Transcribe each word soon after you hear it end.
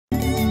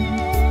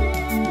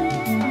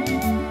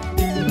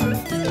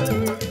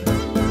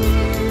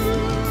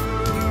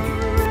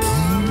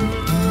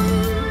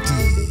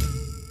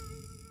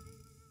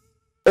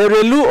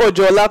Erelu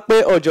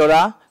Ojuolape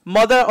Ojora,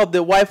 mother of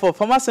the wife of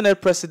former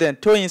Senate President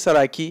Toyin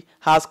Saraki,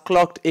 has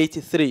clocked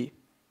 83.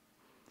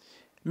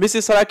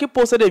 Mrs. Saraki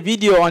posted a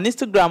video on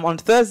Instagram on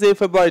Thursday,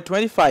 February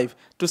 25,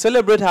 to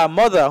celebrate her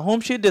mother,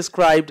 whom she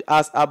described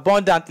as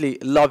abundantly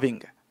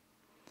loving.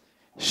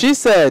 She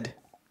said,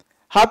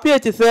 "Happy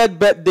 83rd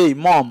birthday,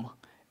 Mom,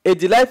 a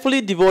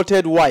delightfully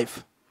devoted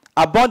wife,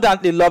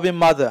 abundantly loving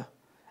mother,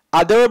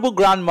 adorable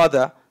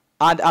grandmother,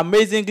 and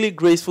amazingly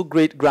graceful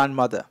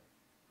great-grandmother.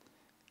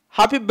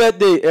 Happy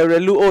birthday,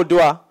 Erelu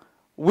Ojuoplape,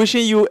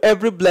 wishing you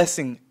every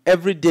blessing,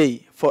 every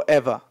day,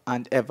 forever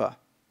and ever."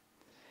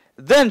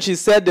 Then she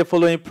said the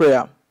following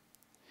prayer: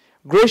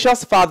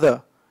 "Gracious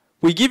Father,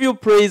 we give you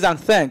praise and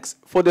thanks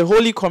for the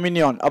Holy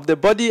Communion of the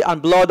body and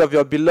blood of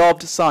your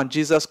beloved Son,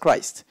 Jesus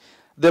Christ,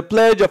 the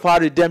pledge of our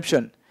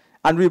redemption,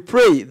 and we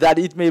pray that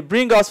it may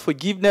bring us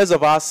forgiveness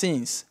of our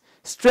sins,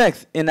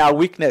 strength in our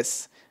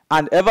weakness,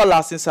 and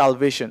everlasting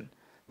salvation,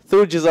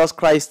 through Jesus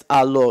Christ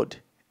our Lord.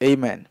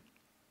 Amen."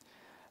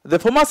 The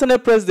former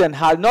Senate President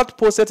had not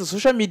posted to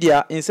social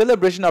media in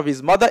celebration of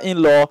his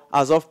mother-in-law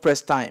as of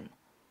press time.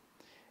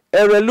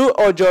 Erelu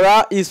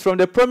Ojora is from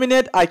the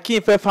prominent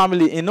Akinfe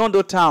family in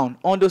Ondo Town,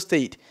 Ondo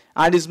State,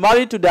 and is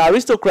married to the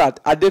aristocrat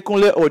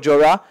Dapo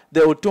Ojora,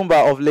 the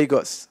Otumba of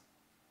Lagos.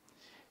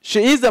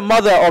 She is the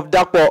mother of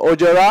Dapo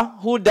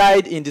Ojora, who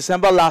died in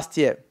December last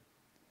year.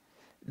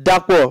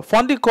 Dapo,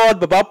 fondly called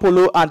Baba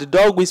Polo and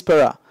Dog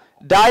Whisperer,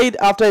 died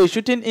after a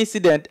shooting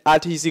incident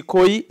at his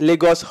Ikoyi,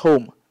 Lagos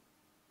home.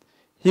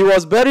 He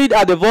was buried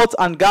at the Vaults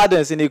and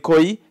Gardens in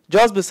Ikoyi,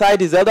 just beside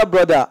his elder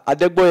brother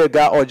Dapo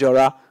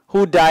Ojora,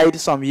 who died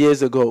some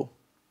years ago.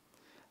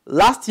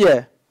 Last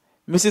year,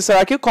 Mrs.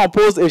 Saraki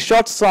composed a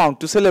short song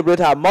to celebrate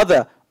her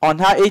mother on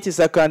her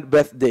 82nd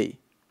birthday.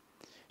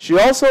 She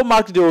also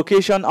marked the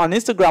occasion on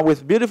Instagram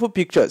with beautiful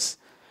pictures.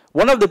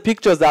 One of the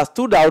pictures that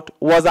stood out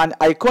was an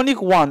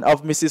iconic one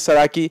of Mrs.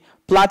 Saraki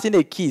planting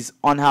a kiss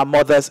on her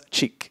mother's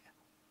cheek.